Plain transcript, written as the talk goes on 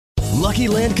Lucky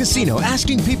Land Casino,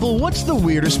 asking people, what's the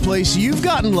weirdest place you've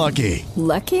gotten lucky?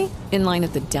 Lucky? In line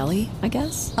at the deli, I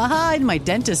guess? Aha, in my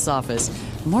dentist's office.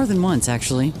 More than once,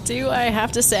 actually. Do I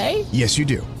have to say? Yes, you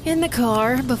do. In the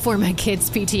car before my kids'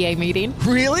 PTA meeting.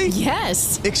 Really?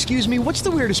 Yes. Excuse me, what's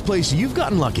the weirdest place you've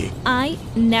gotten lucky? I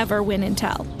never win and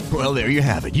tell. Well, there you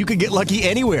have it. You can get lucky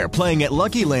anywhere, playing at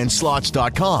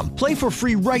LuckyLandSlots.com. Play for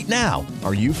free right now.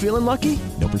 Are you feeling lucky?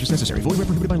 No purchase necessary. Void where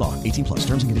prohibited by law. 18 plus.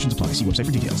 Terms and conditions apply. See website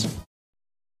for details.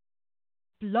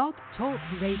 Blog Talk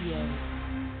Radio.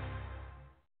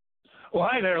 Well,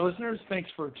 hi there, listeners. Thanks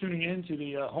for tuning in to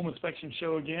the Home Inspection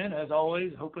Show again. As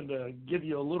always, hoping to give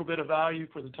you a little bit of value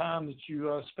for the time that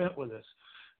you spent with us.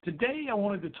 Today, I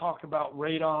wanted to talk about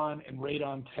radon and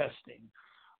radon testing.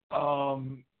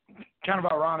 Kind of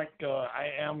ironic, I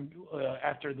am,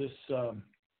 after this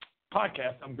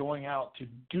podcast, I'm going out to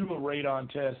do a radon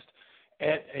test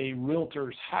at a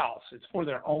realtor's house. It's for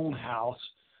their own house.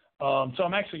 So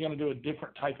I'm actually going to do a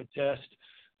different type of test.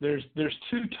 There's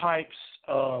two types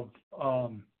of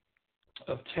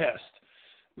test.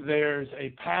 There's a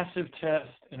passive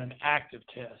test and an active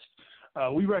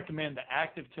test. We recommend the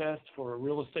active test for a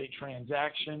real estate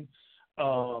transaction,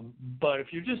 but if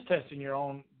you're just testing your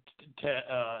own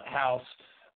house,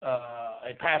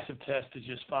 a passive test is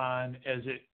just fine, as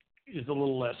it is a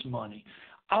little less money.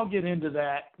 I'll get into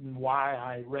that and why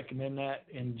I recommend that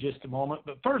in just a moment.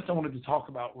 But first, I wanted to talk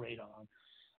about radon.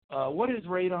 What is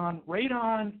radon?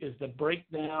 Radon is the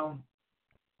breakdown.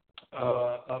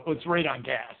 It's radon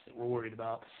gas that we're worried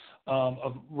about.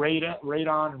 Of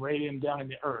radon and radium down in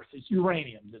the earth. It's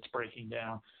uranium that's breaking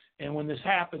down. And when this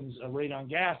happens, radon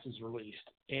gas is released.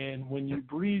 And when you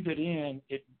breathe it in,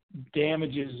 it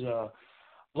damages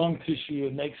lung tissue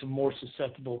and makes them more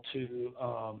susceptible to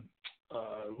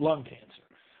lung cancer.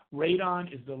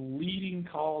 Radon is the leading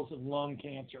cause of lung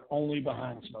cancer, only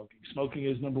behind smoking. Smoking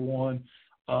is number one,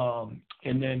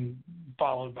 and then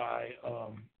followed by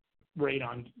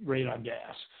radon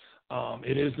gas.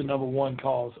 It is the number one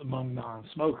cause among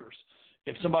non-smokers.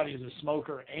 If somebody is a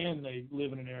smoker and they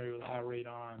live in an area with high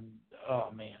radon, oh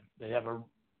man, they have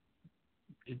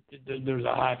there's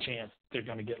a high chance they're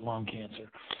going to get lung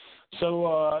cancer.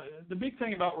 So the big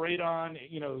thing about radon,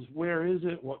 is where is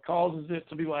it? What causes it?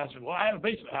 Some people ask me, well, I have a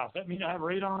basement house. That mean I have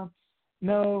radon?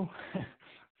 No.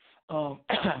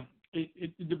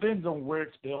 It depends on where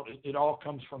it's built. It all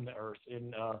comes from the earth.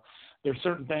 And there's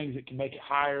certain things that can make it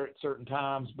higher at certain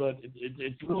times, but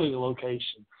it's really the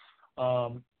location.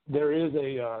 There is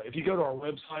if you go to our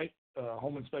website,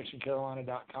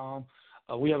 homeinspectioncarolina.com,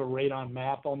 we have a radon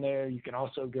map on there. You can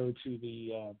also go to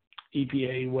the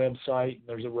EPA website.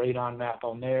 There's a radon map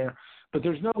on there. But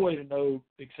there's no way to know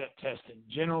except testing.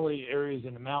 Generally, areas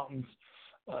in the mountains,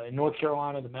 in North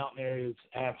Carolina, the mountain areas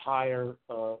have higher,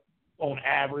 on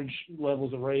average,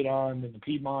 levels of radon than the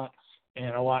Piedmont,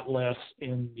 and a lot less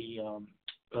in the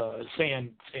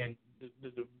sand.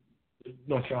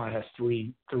 North Carolina has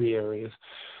three areas.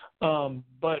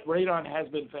 But radon has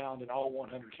been found in all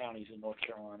 100 counties in North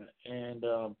Carolina. And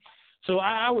so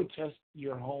I would test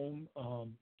your home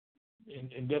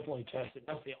and definitely test it.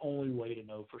 That's the only way to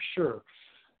know for sure.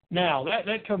 Now,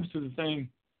 that comes to the thing.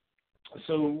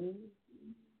 So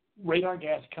radon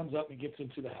gas comes up and gets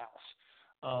into the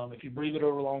house. If you breathe it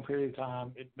over a long period of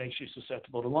time, it makes you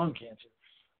susceptible to lung cancer.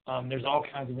 There's all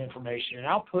kinds of information. And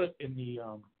I'll put in the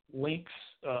links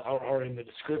or in the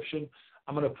description,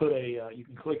 I'm going to put you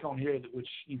can click on here, which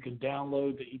you can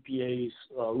download the EPA's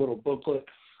little booklet.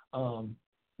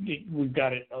 We've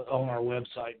got it on our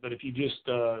website, but if you just,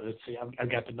 let's see, I've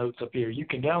got the notes up here. You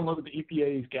can download the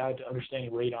EPA's Guide to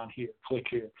Understanding Radon here. Click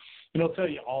here. And it'll tell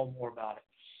you all more about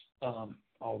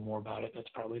it. That's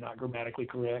probably not grammatically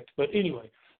correct. But anyway,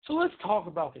 so let's talk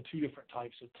about the two different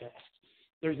types of tests.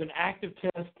 There's an active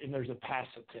test and there's a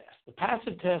passive test. The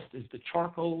passive test is the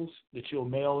charcoals that you'll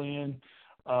mail in.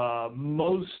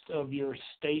 Most of your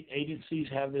state agencies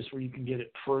have this where you can get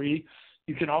it free.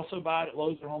 You can also buy it at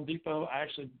Lowe's or Home Depot. I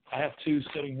have two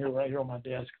sitting right here on my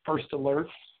desk. First Alert.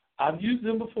 I've used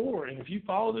them before, and if you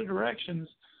follow the directions,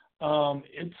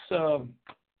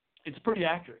 it's pretty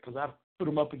accurate because I've put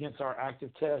them up against our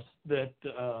active test that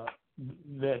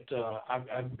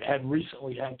I've had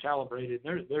recently had calibrated.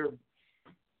 They're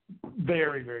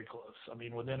very, very close. I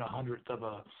mean, within 100th of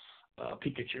a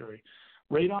picocurie.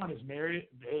 Radon is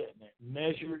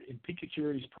measured in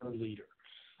picocuries per liter.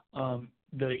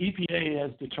 The EPA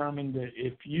has determined that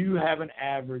if you have an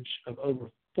average of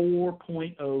over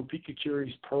 4.0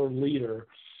 picocuries per liter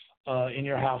in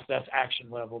your house, that's action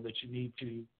level that you need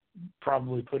to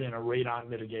probably put in a radon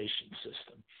mitigation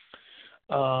system.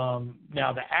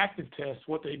 Now, the active test,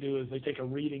 what they do is they take a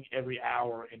reading every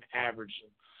hour and average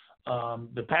them.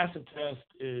 The passive test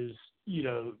is,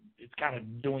 it's kind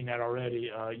of doing that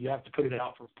already. You have to put it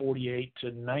out for 48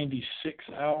 to 96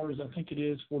 hours, I think it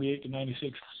is, 48 to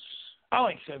 96. I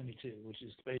like 72, which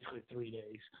is basically 3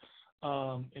 days.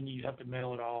 And you have to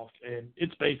mail it off, and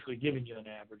it's basically giving you an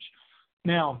average.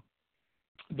 Now,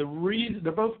 the reason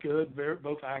they're both good, they're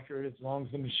both accurate as long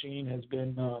as the machine has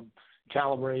been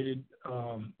calibrated.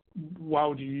 Why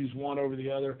would you use one over the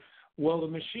other? Well, the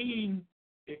machine,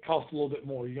 it costs a little bit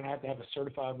more. You're going to have a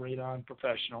certified Radon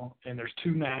professional, and there's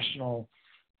two national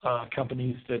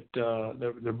companies that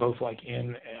they're both like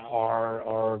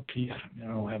NRRP. I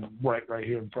don't have them right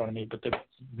here in front of me, but they're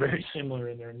very similar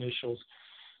in their initials.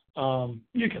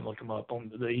 You can look them up.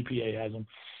 The EPA has them.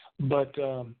 But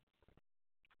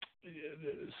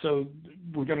so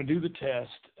we're going to do the test.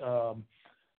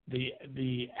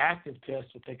 The active test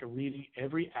will take a reading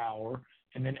every hour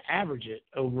and then average it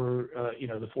over,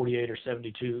 the 48 or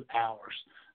 72 hours.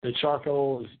 The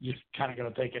charcoal is just kind of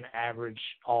going to take an average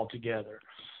altogether.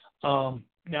 Now,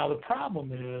 the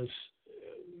problem is,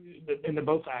 and they're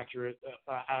both accurate.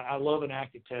 I love an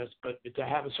active test, but to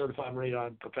have a certified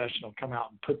radon professional come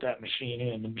out and put that machine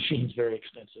in, the machine's very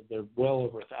expensive. They're well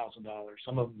over $1,000.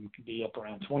 Some of them can be up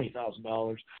around $20,000.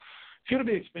 It's going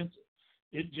to be expensive.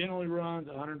 It generally runs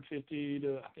 150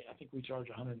 to, I think we charge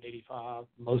 185.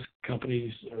 Most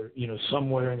companies are,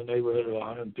 somewhere in the neighborhood of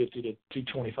 150 to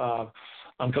 225,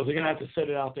 because they're going to have to set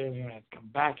it out there. They're going to have to come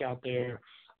back out there.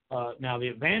 Now, the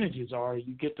advantages are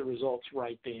you get the results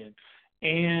right then,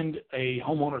 and a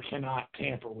homeowner cannot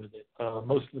tamper with it.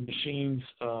 Most of the machines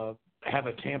have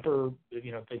a tamper.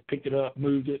 If they picked it up,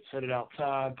 moved it, set it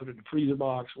outside, put it in a freezer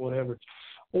box, whatever,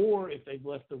 or if they've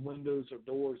left the windows or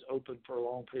doors open for a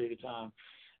long period of time.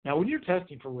 Now, when you're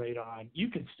testing for radon, you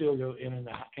can still go in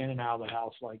and out of the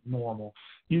house like normal.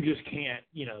 You just can't,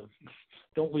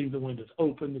 don't leave the windows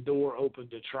open, the door open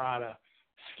to try to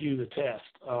skew the test.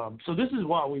 So this is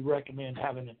why we recommend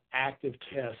having an active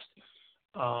test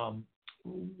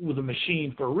with a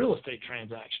machine for a real estate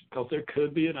transaction, because there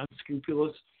could be an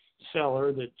unscrupulous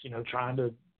seller that's, trying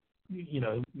to,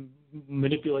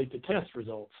 manipulate the test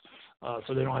results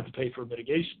so they don't have to pay for a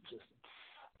mitigation system.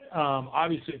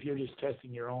 Obviously, if you're just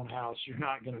testing your own house, you're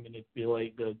not going to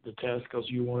manipulate the test because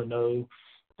you want to know,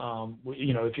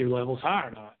 if your level's high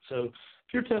or not. So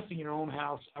if you're testing your own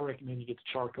house, I recommend you get the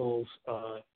charcoals.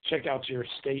 Check out your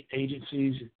state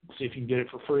agencies, see if you can get it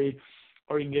for free,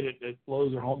 or you can get it at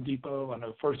Lowe's or Home Depot. I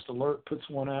know First Alert puts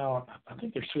one out. I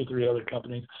think there's 2 or 3 other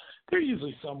companies. They're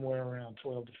usually somewhere around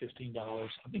 $12 to $15.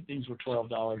 I think these were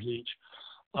 $12 each.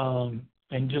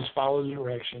 And just follow the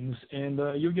directions, and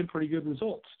you'll get pretty good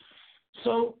results.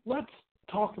 So let's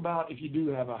talk about if you do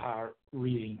have a higher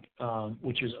reading,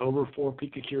 which is over 4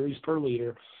 picocuries per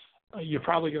liter, you're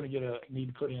probably going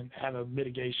to have a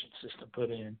mitigation system put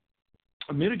in.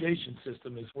 A mitigation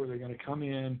system is where they're going to come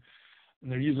in,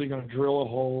 and they're usually going to drill a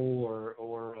hole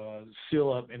or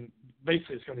seal up, and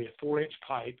basically it's going to be a 4-inch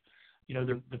pipe.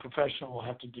 The professional will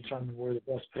have to determine where the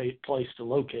best place to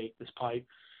locate this pipe.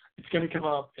 It's going to come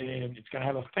up, and it's going to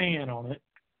have a fan on it,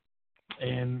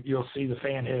 and you'll see the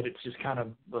fan head. It's just kind of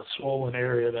a swollen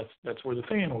area. That's where the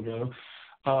fan will go,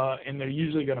 and they're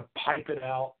usually going to pipe it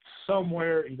out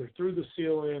somewhere, either through the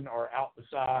ceiling or out the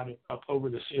side, up over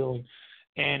the ceiling,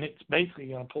 and it's basically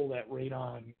going to pull that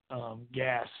radon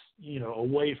gas,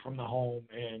 away from the home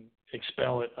and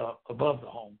expel it up above the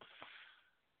home.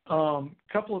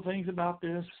 Couple of things about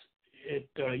this. It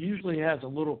usually has a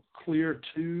little clear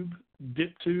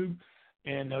dip tube,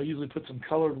 and they'll usually put some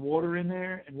colored water in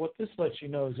there. And what this lets you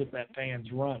know is if that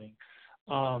fan's running.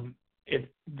 If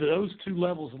those 2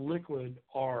 levels of liquid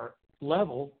are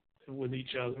level with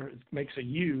each other, it makes a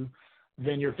U,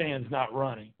 then your fan's not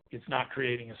running. It's not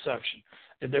creating a suction.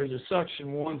 If there's a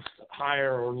suction, one's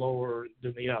higher or lower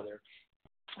than the other,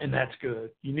 and that's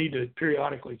good. You need to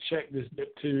periodically check this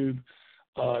dip tube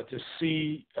to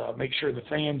see, make sure the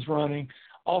fan's running.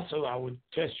 Also, I would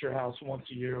test your house once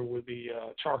a year with the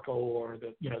charcoal or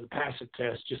the passive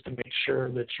test, just to make sure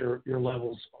that your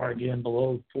levels are again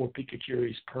below 4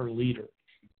 picocuries per liter.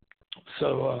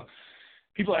 So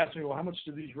people ask me, well, how much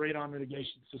do these radon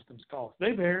mitigation systems cost?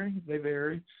 They vary.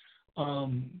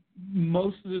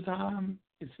 Most of the time,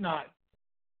 it's not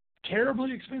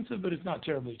terribly expensive, but it's not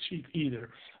terribly cheap either.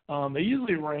 They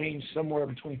usually range somewhere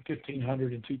between $1,500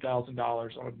 and $2,000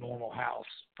 on a normal house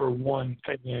for one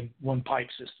pipe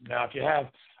system. Now, if you have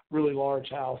really large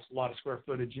house, a lot of square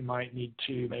footage, you might need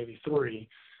 2, maybe 3,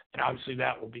 and obviously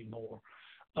that will be more.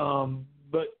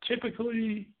 But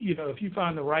typically, if you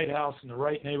find the right house in the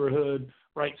right neighborhood,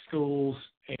 right schools,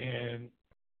 and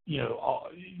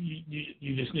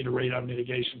you just need a radon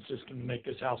mitigation system to make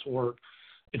this house work,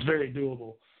 it's very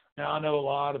doable. Now, I know a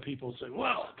lot of people say,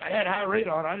 well, if I had high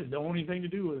radon, I just don't want anything to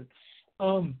do with it.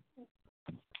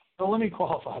 So let me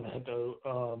qualify that,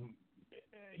 though.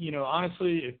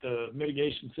 Honestly, if the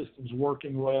mitigation system's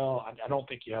working well, I don't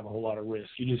think you have a whole lot of risk.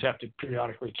 You just have to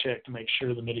periodically check to make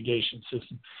sure the mitigation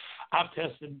system. I've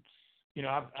tested,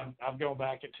 I've gone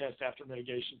back and tested after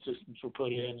mitigation systems were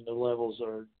put in, and the levels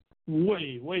are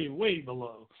way, way, way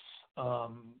below.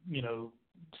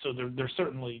 So they're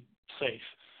certainly safe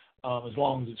as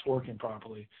long as it's working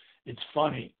properly. It's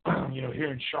funny,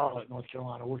 here in Charlotte, North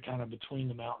Carolina, we're kind of between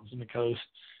the mountains and the coast.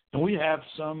 And we have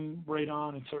some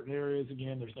radon in certain areas.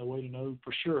 Again, there's no way to know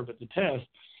for sure, but the test.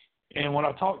 And when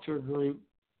I talk to a group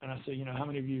and I say, how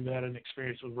many of you have had an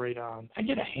experience with radon? I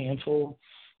get a handful,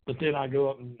 but then I go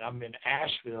up and I'm in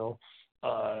Asheville,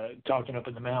 talking up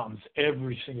in the mountains.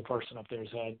 Every single person up there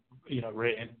has had,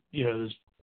 there's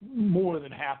more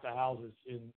than half the houses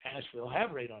in Asheville have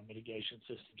radon mitigation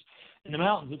systems. In the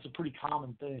mountains, it's a pretty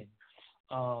common thing.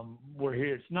 Where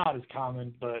here it's not as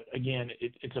common, but again,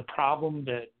 it's a problem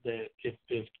that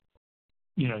if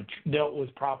dealt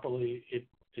with properly,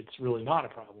 it's really not a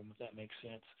problem, if that makes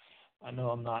sense. I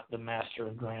know I'm not the master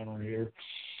of grammar here,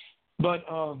 but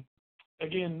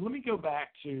again, let me go back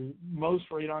to most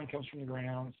radon comes from the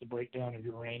ground. It's the breakdown of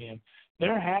uranium.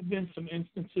 There have been some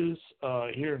instances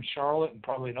here in Charlotte and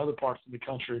probably in other parts of the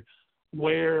country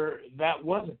where that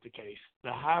wasn't the case.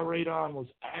 The high radon was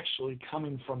actually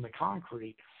coming from the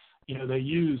concrete. They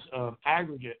use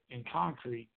aggregate in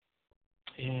concrete.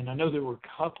 And I know there were a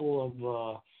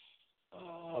couple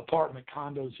of apartment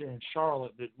condos here in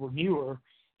Charlotte that were newer,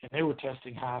 and they were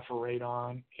testing high for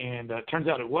radon. And it turns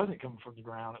out it wasn't coming from the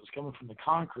ground. It was coming from the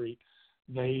concrete.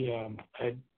 They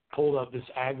had pulled up this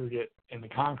aggregate in the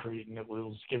concrete, and it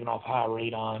was giving off high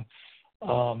radon.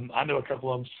 I know a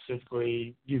couple of them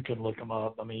specifically. You can look them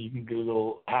up. I mean, you can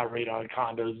Google high radon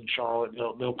condos in Charlotte.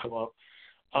 They'll come up.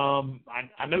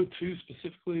 I know two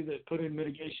specifically that put in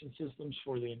mitigation systems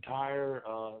for the entire.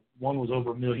 One was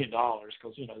over $1 million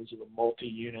because these are the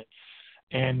multi-unit,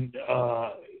 and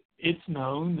it's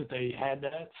known that they had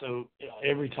that. So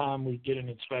every time we get an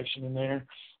inspection in there,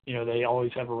 they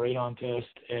always have a radon test,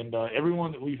 and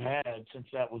everyone that we've had since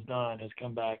that was done has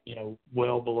come back,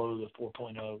 well below the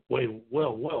 4.0,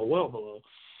 well below.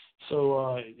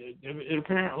 So it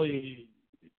apparently,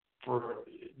 for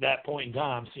that point in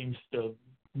time, the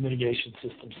mitigation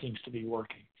system seems to be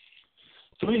working.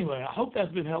 So anyway, I hope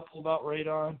that's been helpful about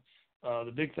radon.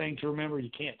 The big thing to remember, you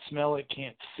can't smell it,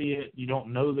 can't see it, you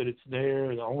don't know that it's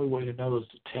there. The only way to know is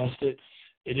to test it.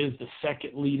 It is the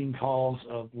second leading cause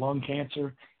of lung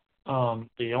cancer.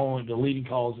 The leading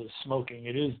cause is smoking.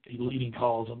 It is the leading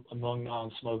cause among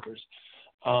non-smokers.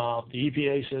 The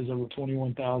EPA says over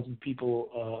 21,000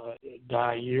 people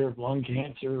die a year of lung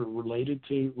cancer related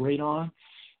to radon.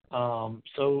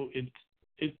 So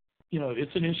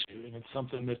it's an issue, and it's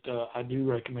something that I do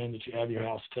recommend that you have your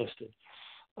house tested.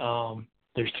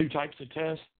 There's two types of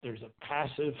tests. There's a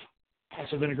passive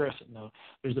and aggressive. No,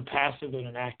 there's a passive and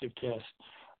an active test.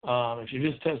 If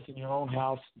you're just testing your own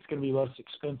house, it's going to be less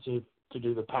expensive to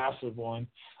do the passive one,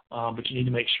 but you need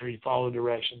to make sure you follow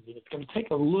directions, and it's going to take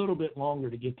a little bit longer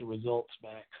to get the results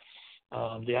back.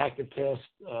 The active test,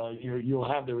 you'll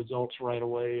have the results right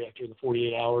away after the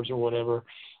 48 hours or whatever.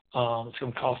 It's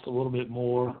going to cost a little bit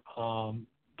more,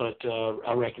 but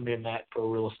I recommend that for a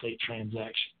real estate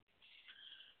transaction.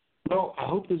 Well, I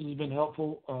hope this has been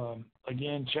helpful.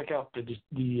 Again, check out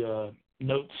the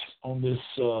notes on this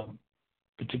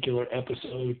particular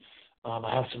episode.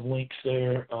 I have some links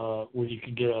there where you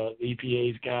can get the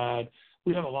EPA's guide.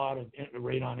 We have a lot of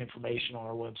radon information on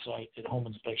our website at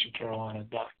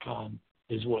homeinspectioncarolina.com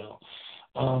as well.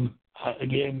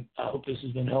 Again, I hope this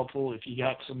has been helpful. If you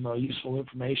got some useful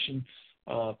information,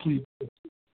 please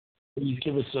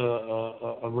give us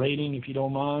a rating if you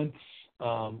don't mind.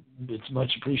 It's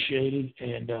much appreciated,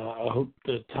 and I hope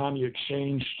the time you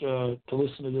exchanged to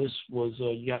listen to this was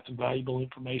you got some valuable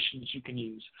information that you can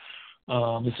use.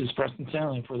 This is Preston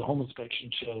Sandling for the Home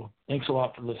Inspection Show. Thanks a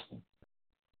lot for listening.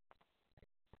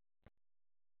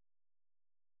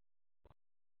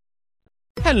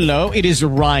 Hello, it is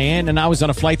Ryan, and I was on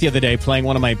a flight the other day playing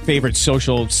one of my favorite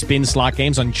social spin slot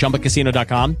games on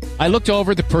ChumbaCasino.com. I looked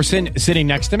over at the person sitting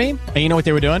next to me, and you know what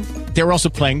they were doing? They were also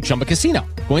playing Chumba Casino.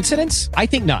 Coincidence? I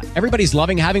think not. Everybody's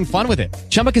loving having fun with it.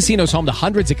 Chumba Casino is home to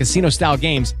hundreds of casino-style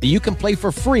games that you can play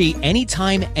for free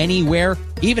anytime, anywhere,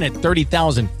 even at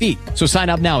 30,000 feet. So sign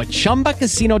up now at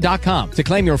ChumbaCasino.com to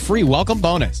claim your free welcome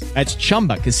bonus. That's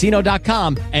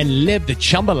ChumbaCasino.com and live the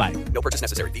Chumba life. No purchase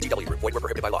necessary. VGW. Void where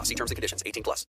prohibited by law. See terms and conditions. 18+.